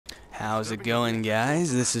How's it going,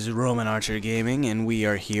 guys? This is Roman Archer Gaming, and we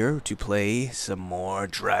are here to play some more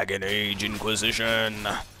Dragon Age Inquisition.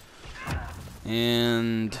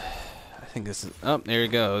 And I think this is... Oh, there he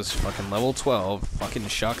goes. Fucking level 12. Fucking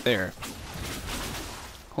shock there.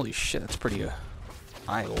 Holy shit, that's pretty...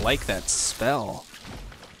 I like that spell.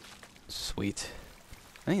 Sweet.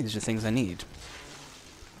 I think these are things I need.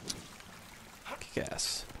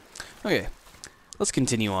 Kick-ass. Okay, let's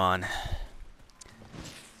continue on.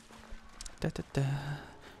 Da da da,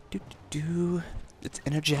 do do do. Let's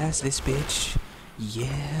energize this bitch.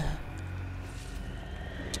 Yeah.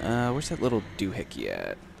 Where's that little doohickey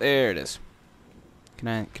at? There it is. Can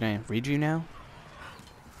I read you now?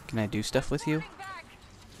 Can I do stuff with you?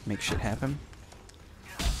 Make shit happen?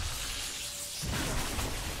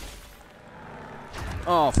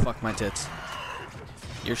 Oh, fuck my tits.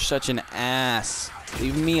 You're such an ass.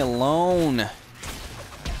 Leave me alone.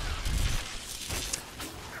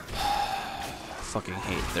 Fucking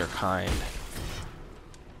hate their kind.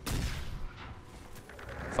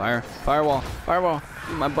 Fire. Firewall. Firewall.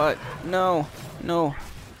 Eat my butt. No. No.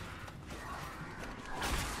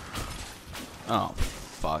 Oh,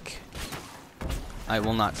 fuck. I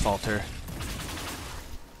will not falter.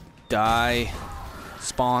 Die.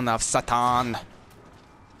 Spawn of Satan.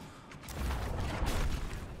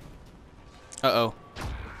 Uh-oh.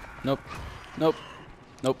 Nope. Nope.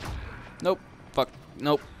 Nope. Nope. Fuck.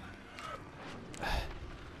 Nope.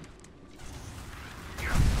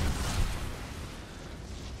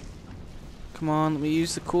 Come on, let me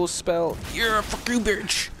use the cool spell. You're a fuck you,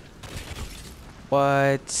 bitch.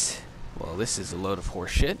 What? Well, this is a load of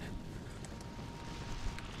horse shit.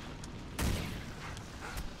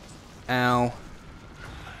 Ow. You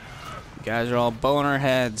guys are all boner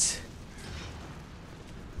heads.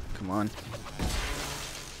 Come on.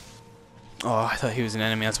 Oh, I thought he was an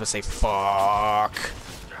enemy. I was supposed to say fuck.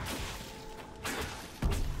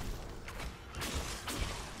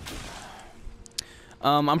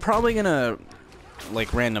 I'm probably gonna,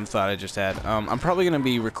 like, random thought I just had. I'm probably gonna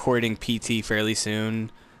be recording PT fairly soon,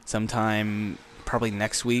 sometime probably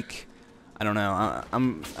next week. I don't know.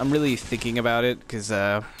 I'm really thinking about it because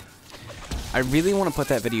I really want to put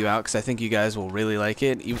that video out because I think you guys will really like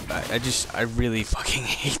it. I really fucking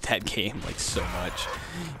hate that game like so much.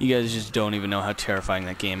 You guys just don't even know how terrifying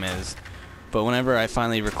that game is. But whenever I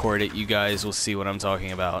finally record it, you guys will see what I'm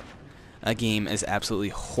talking about. That game is absolutely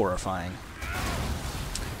horrifying.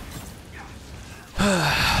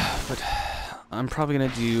 But I'm probably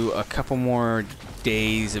gonna do a couple more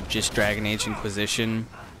days of just Dragon Age Inquisition,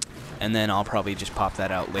 and then I'll probably just pop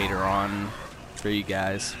that out later on for you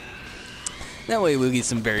guys. That way we'll get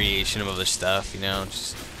some variation of other stuff, you know,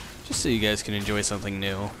 just so you guys can enjoy something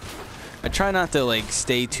new. I try not to like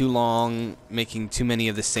stay too long making too many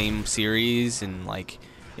of the same series, and like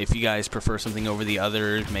if you guys prefer something over the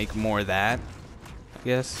other, make more of that. I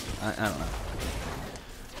guess I don't know.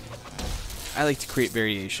 I like to create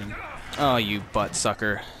variation. Oh, you butt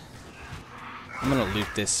sucker. I'm gonna loot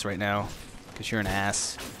this right now, because you're an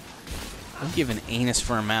ass. Don't give an anus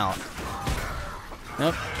for a mouth.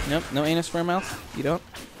 Nope, nope, no anus for a mouth? You don't?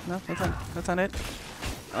 No, that's not it?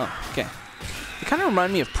 Oh, okay. It kind of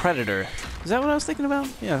reminded me of Predator. Is that what I was thinking about?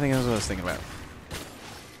 Yeah, I think that's what I was thinking about.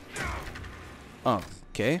 Oh,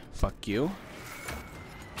 okay, fuck you.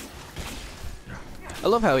 I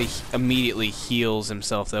love how he immediately heals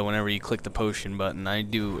himself, though, whenever you click the potion button. I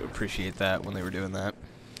do appreciate that when they were doing that.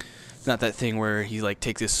 It's not that thing where he, like,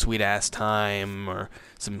 takes his sweet-ass time or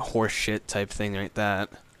some horse shit type thing like that.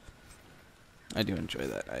 I do enjoy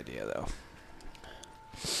that idea,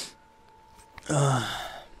 though.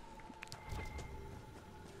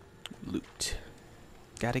 Loot.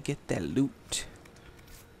 Gotta get that loot.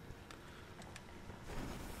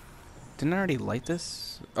 Didn't I already light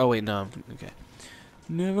this? Oh, wait, no. Okay.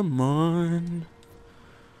 Never mind.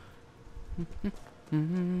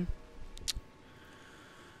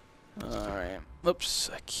 Alright. Oops.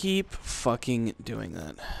 I keep fucking doing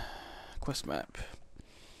that. Quest map.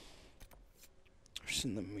 What's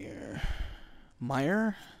in the mirror?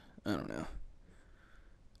 Meyer? I don't know.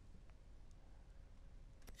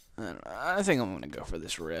 I think I'm gonna go for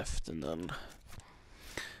this rift and then...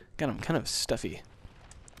 God, I'm kind of stuffy.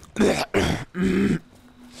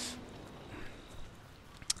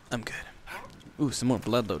 I'm good. Ooh, some more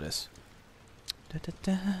Blood Lotus. Da, da,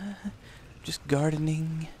 da. Just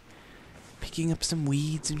gardening. Picking up some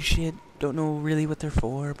weeds and shit. Don't know really what they're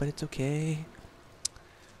for, but it's okay.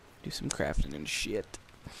 Do some crafting and shit.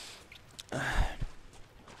 I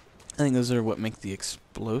think those are what make the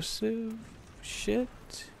explosive shit.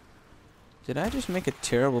 Did I just make a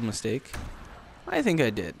terrible mistake? I think I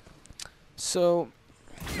did. So,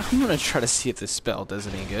 I'm gonna try to see if this spell does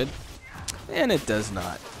any good. And it does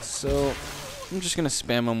not. So I'm just gonna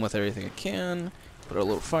spam them with everything I can. Put a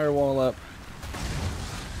little firewall up.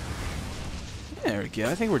 There we go.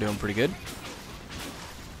 I think we're doing pretty good.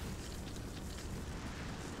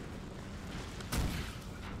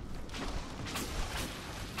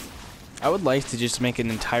 I would like to just make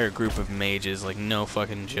an entire group of mages, like no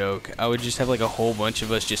fucking joke. I would just have like a whole bunch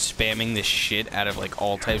of us just spamming this shit out of like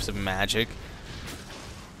all types of magic.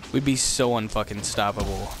 We'd be so unfucking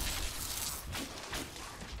stoppable.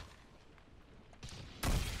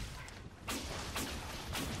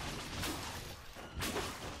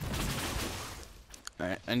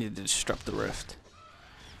 Alright, I need to disrupt the rift.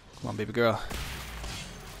 Come on, baby girl.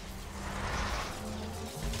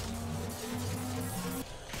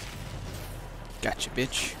 Gotcha,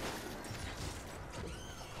 bitch.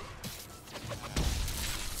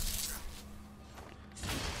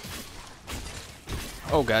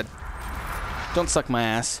 Oh god. Don't suck my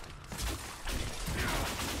ass.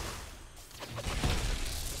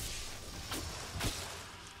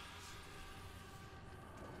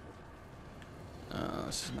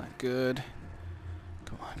 This is not good.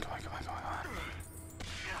 Come on, come on, come on, come on, come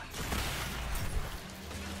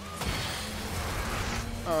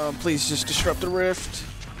on. Please just disrupt the rift.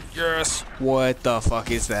 Yes. What the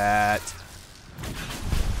fuck is that?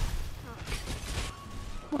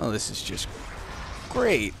 Well, this is just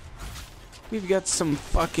great. We've got some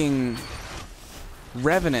fucking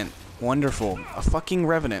revenant. Wonderful. A fucking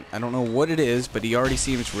revenant. I don't know what it is, but he already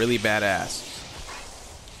seems really badass.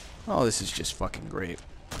 Oh, this is just fucking great.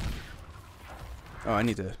 Oh, I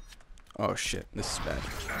need to... Oh, shit. This is bad.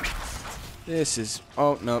 This is...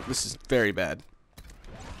 Oh, no. This is very bad.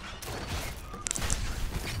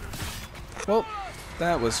 Well,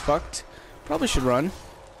 that was fucked. Probably should run.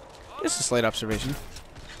 Just a slight observation.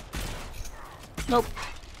 Nope.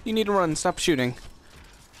 You need to run. Stop shooting.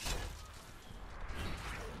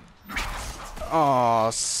 Oh,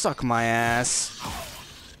 suck my ass.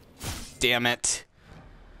 Damn it.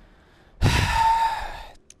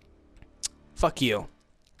 Fuck you.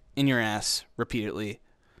 In your ass. Repeatedly.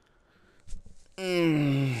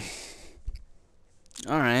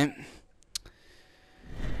 Alright.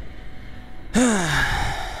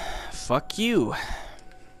 Fuck you.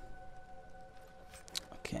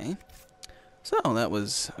 Okay. So, that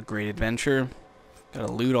was a great adventure.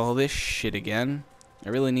 Gotta loot all this shit again. I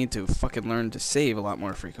really need to fucking learn to save a lot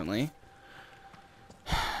more frequently.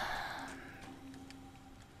 I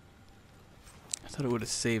thought it would have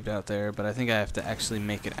saved out there, but I think I have to actually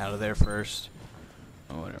make it out of there first.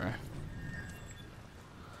 Oh, whatever.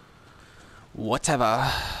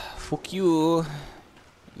 Whatever. Fuck you.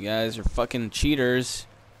 You guys are fucking cheaters.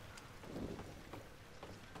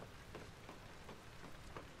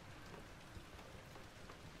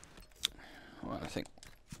 Well, I think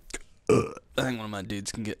one of my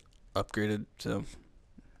dudes can get upgraded, so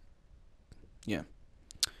yeah.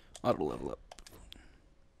 Auto level up.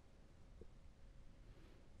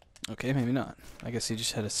 Okay, maybe not. I guess he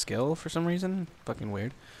just had a skill for some reason. Fucking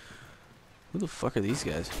weird. Who the fuck are these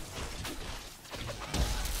guys?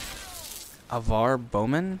 Avar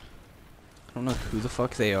Bowman? I don't know who the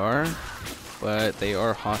fuck they are, but they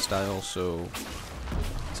are hostile, so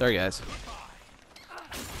sorry guys.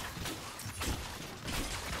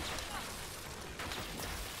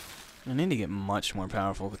 I need to get much more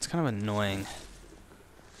powerful. It's kind of annoying.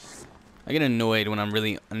 I get annoyed when I'm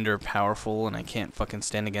really under powerful and I can't fucking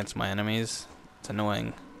stand against my enemies. It's annoying.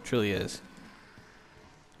 It truly is.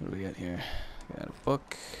 What do we got here? We got a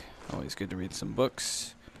book. Always good to read some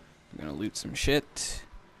books. We're gonna loot some shit.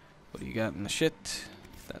 What do you got in the shit?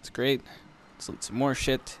 That's great. Let's loot some more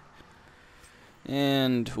shit.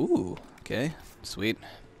 And, ooh, okay, sweet.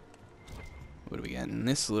 What do we got in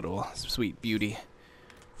this little sweet beauty?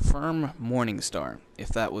 Firm Morning Star. If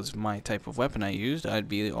that was my type of weapon I used, I'd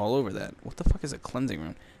be all over that. What the fuck is a cleansing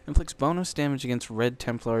rune? Inflicts bonus damage against red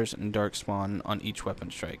Templars and Darkspawn on each weapon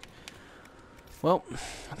strike. Well,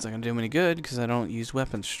 that's not gonna do me any good because I don't use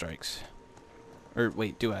weapon strikes. Or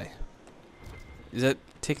wait, do I? Is that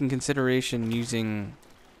taking consideration using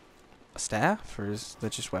a staff, or is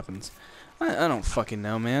that just weapons? I don't fucking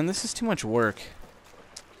know, man. This is too much work.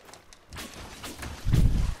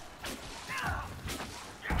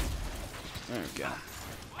 There we go.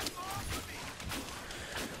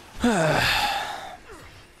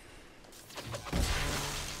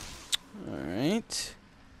 Alright.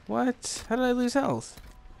 What? How did I lose health?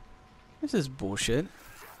 This is bullshit.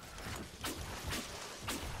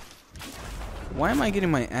 Why am I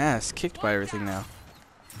getting my ass kicked by everything now?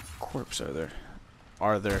 Corpse are there?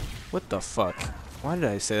 Are there? What the fuck? Why did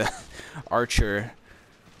I say that? Archer.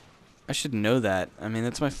 I should know that. I mean,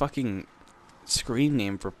 that's my fucking screen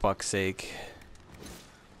name, for fuck's sake.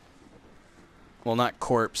 Well, not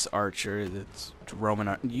Corpse Archer. That's Roman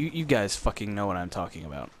Archer. You guys fucking know what I'm talking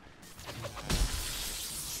about.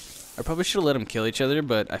 I probably should have let them kill each other,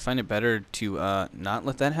 but I find it better to not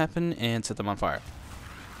let that happen and set them on fire.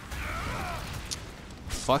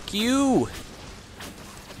 Fuck you!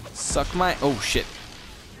 Suck my... Oh, shit.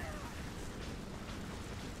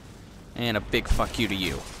 And a big fuck you to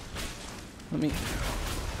you. Let me...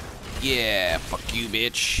 Yeah, fuck you,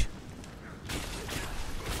 bitch.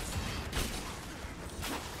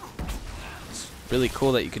 It's really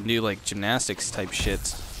cool that you can do, like, gymnastics type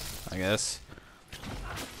shit, I guess.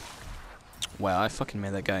 Wow, I fucking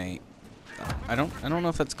made that guy... I don't know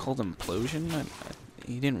if that's called implosion.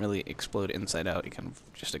 He didn't really explode inside out. He kind of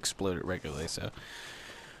just exploded regularly, so...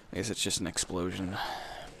 I guess it's just an explosion.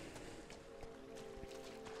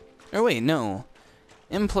 Oh wait, no.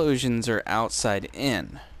 Implosions are outside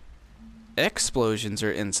in. Explosions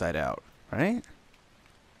are inside out, right?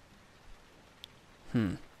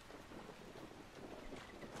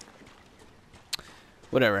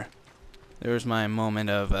 Whatever. There was my moment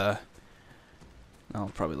of,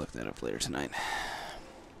 I'll probably look that up later tonight.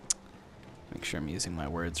 Make sure I'm using my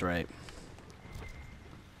words right.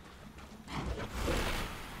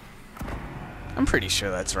 I'm pretty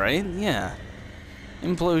sure that's right, yeah.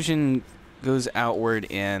 Implosion goes outward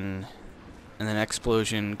in, and then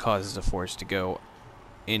explosion causes a force to go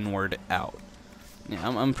inward out. Yeah,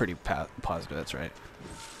 I'm pretty positive that's right.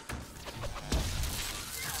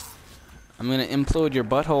 I'm gonna implode your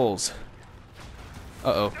buttholes.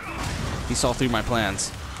 Uh-oh. He saw through my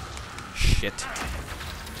plans. Shit.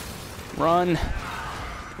 Run!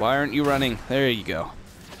 Why aren't you running? There you go.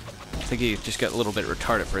 I think he just got a little bit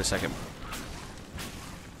retarded for a second.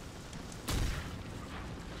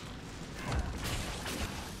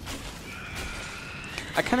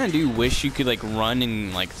 I kind of do wish you could, like, run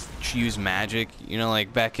and, like, use magic. You know,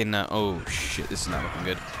 like, back in, oh, shit, this is not looking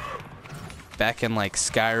good. Back in, like,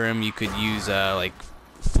 Skyrim, you could use, like,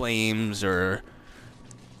 flames or,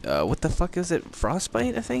 what the fuck is it?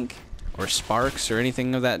 Frostbite, I think? Or sparks or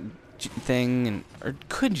anything of that thing. And or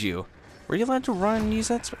could you? Were you allowed to run and use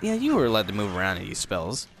that? Yeah, you were allowed to move around and use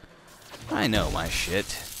spells. I know my shit.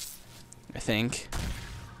 I think.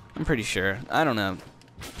 I'm pretty sure. I don't know.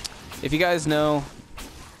 If you guys know...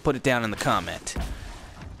 put it down in the comment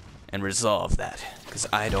and resolve that, because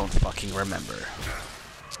I don't fucking remember.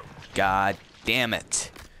 God damn it.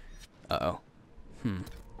 Uh-oh.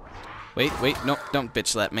 Wait, no, don't bitch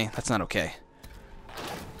slap me. That's not okay.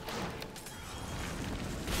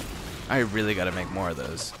 I really gotta make more of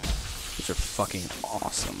those. These are fucking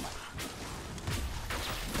awesome.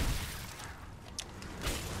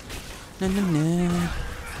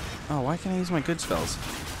 Oh, why can't I use my good spells?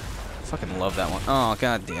 Fucking love that one. Oh,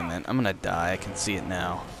 god damn it. I'm gonna die. I can see it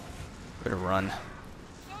now. Better run.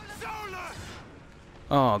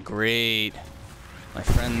 Oh, great. My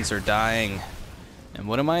friends are dying. And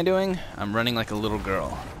what am I doing? I'm running like a little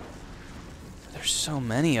girl. There's so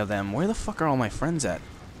many of them. Where the fuck are all my friends at?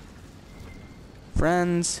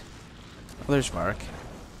 Friends. Oh, there's Vark.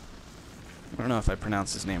 I don't know if I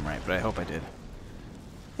pronounced his name right, but I hope I did.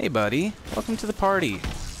 Hey, buddy. Welcome to the party.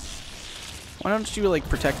 Why don't you, like,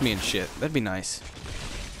 protect me and shit? That'd be nice.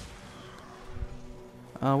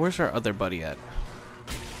 Where's our other buddy at?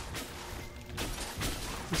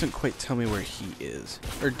 Doesn't quite tell me where he is.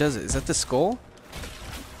 Or does it? Is that the skull?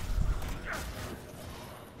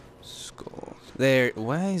 Skull. There.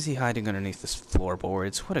 Why is he hiding underneath this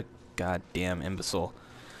floorboards? What a goddamn imbecile.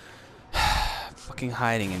 Fucking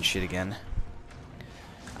hiding and shit again.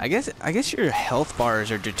 I guess your health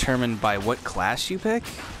bars are determined by what class you pick?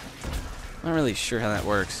 Not really sure how that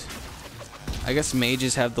works. I guess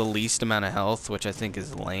mages have the least amount of health, which I think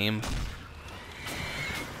is lame.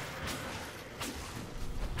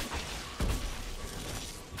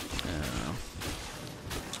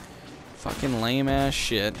 Fucking lame ass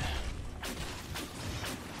shit.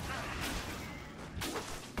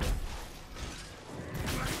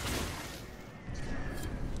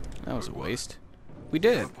 That was a waste. We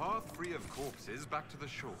did it. A path free of corpses back to the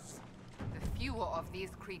shore. The fewer of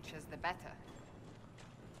these creatures, the better.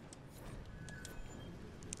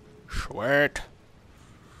 Sweat.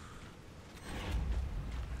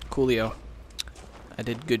 Coolio. I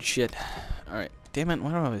did good shit. Alright. Damn it,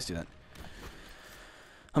 why do I always do that?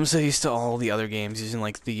 I'm so used to all the other games using,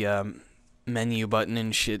 like, the menu button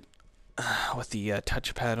and shit with the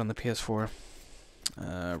touchpad on the PS4.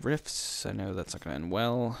 Rifts, I know that's not gonna end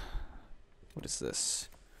well. What is this?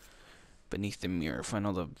 Beneath the mirror, find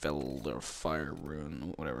all the Velor fire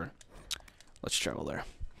rune, whatever. Let's travel there.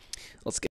 Let's get